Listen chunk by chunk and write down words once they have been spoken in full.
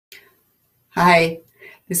Hi,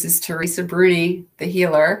 this is Teresa Bruni, the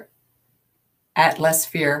healer at Less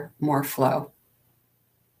Fear, More Flow.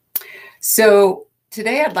 So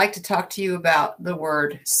today I'd like to talk to you about the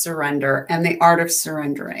word surrender and the art of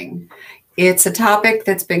surrendering. It's a topic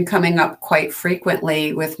that's been coming up quite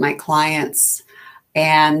frequently with my clients,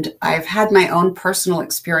 and I've had my own personal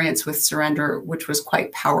experience with surrender, which was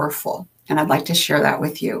quite powerful, and I'd like to share that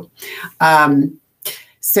with you.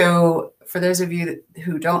 So for those of you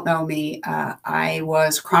who don't know me, I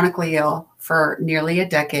was chronically ill for nearly a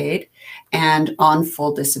decade and on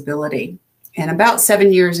full disability. And about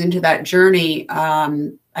 7 years into that journey,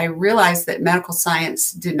 I realized that medical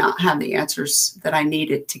science did not have the answers that I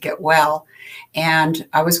needed to get well. And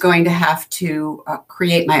I was going to have to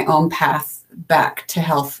create my own path back to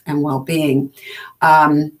health and well-being.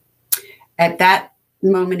 At that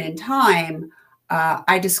moment in time,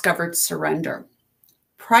 I discovered surrender.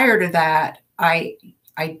 Prior to that, I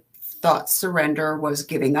thought surrender was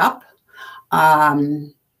giving up.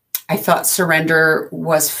 I thought surrender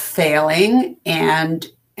was failing, and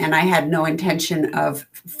I had no intention of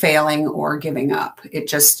failing or giving up. It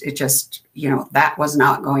just, that was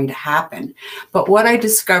not going to happen. But what I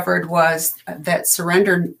discovered was that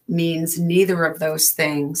surrender means neither of those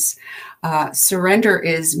things. Surrender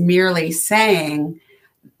is merely saying,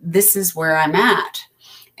 this is where I'm at.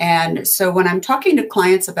 And so when I'm talking to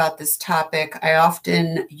clients about this topic, I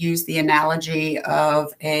often use the analogy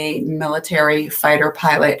of a military fighter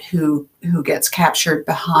pilot who gets captured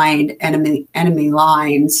behind enemy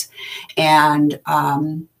lines and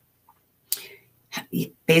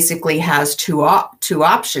basically has two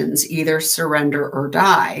options, either surrender or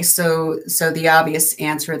die. So the obvious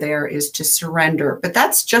answer there is to surrender, but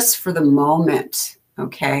that's just for the moment.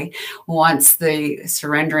 Okay, once the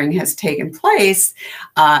surrendering has taken place,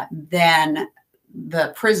 then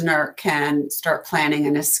the prisoner can start planning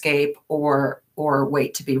an escape or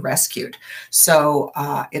wait to be rescued. So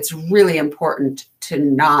it's really important to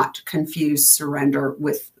not confuse surrender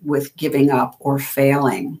with giving up or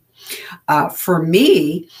failing. For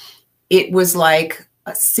me, it was like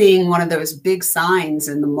seeing one of those big signs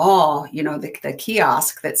in the mall, the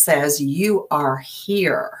kiosk that says, "You are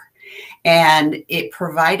here." And it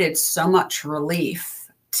provided so much relief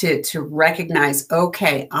to recognize,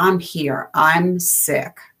 okay, I'm here, I'm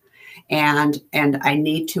sick, and I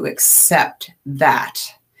need to accept that.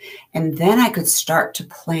 And then I could start to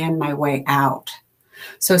plan my way out.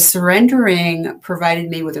 So surrendering provided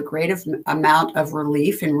me with a great amount of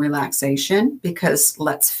relief and relaxation because,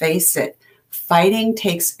 let's face it, fighting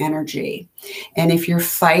takes energy. And if you're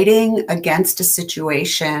fighting against a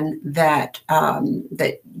situation that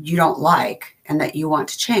you don't like and that you want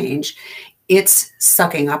to change, it's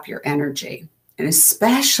sucking up your energy. And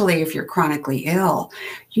especially if you're chronically ill,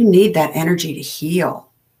 you need that energy to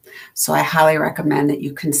heal. So I highly recommend that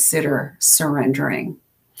you consider surrendering.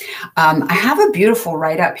 I have a beautiful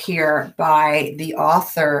write-up here by the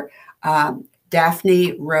author,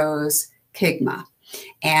 Daphne Rose Kingman.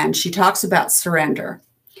 And she talks about surrender.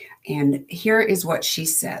 And here is what she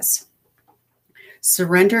says.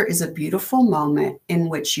 Surrender is a beautiful moment in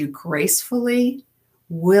which you gracefully,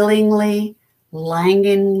 willingly,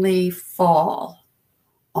 languidly fall,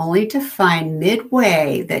 only to find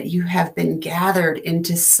midway that you have been gathered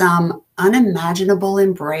into some unimaginable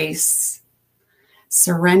embrace.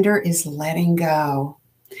 Surrender is letting go,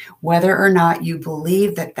 whether or not you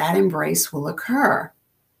believe that that embrace will occur.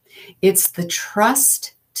 It's the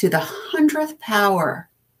trust to the 100th power,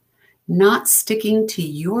 not sticking to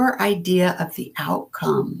your idea of the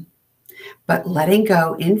outcome, but letting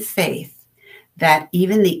go in faith that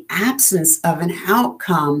even the absence of an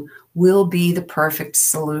outcome will be the perfect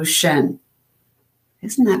solution.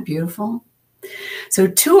 Isn't that beautiful? So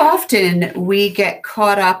too often we get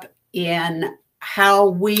caught up in how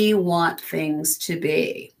we want things to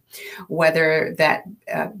be, whether that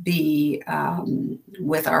be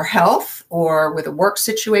with our health or with a work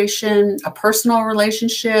situation, a personal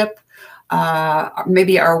relationship,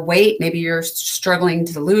 maybe our weight, maybe you're struggling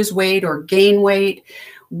to lose weight or gain weight.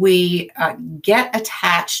 We get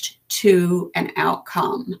attached to an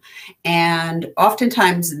outcome. And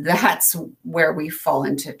oftentimes that's where we fall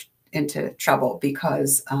into trouble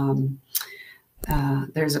because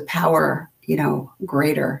there's a power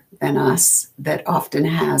greater than us that often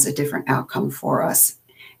has a different outcome for us.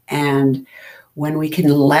 And when we can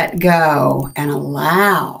let go and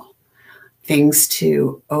allow things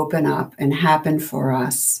to open up and happen for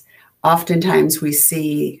us, oftentimes we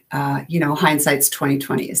see, hindsight's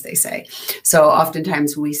 20/20, as they say. So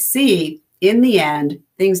oftentimes we see in the end,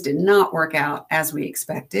 things did not work out as we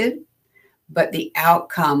expected, but the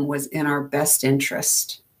outcome was in our best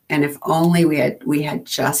interest. And if only we had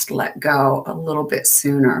just let go a little bit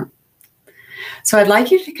sooner. So I'd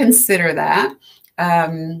like you to consider that.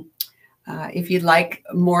 If you'd like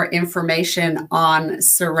more information on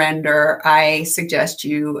surrender, I suggest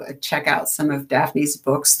you check out some of Daphne's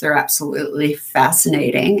books. They're absolutely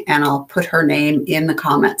fascinating, and I'll put her name in the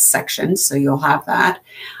comments section, so you'll have that.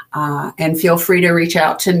 And feel free to reach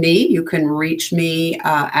out to me. You can reach me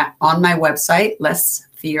on my website,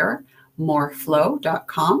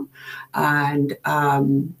 lessfearmoreflow.com, and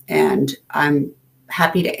I'm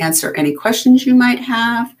happy to answer any questions you might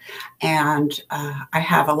have. And I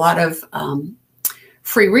have a lot of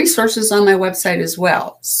free resources on my website as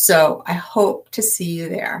well. So I hope to see you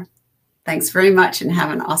there. Thanks very much and have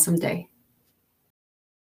an awesome day.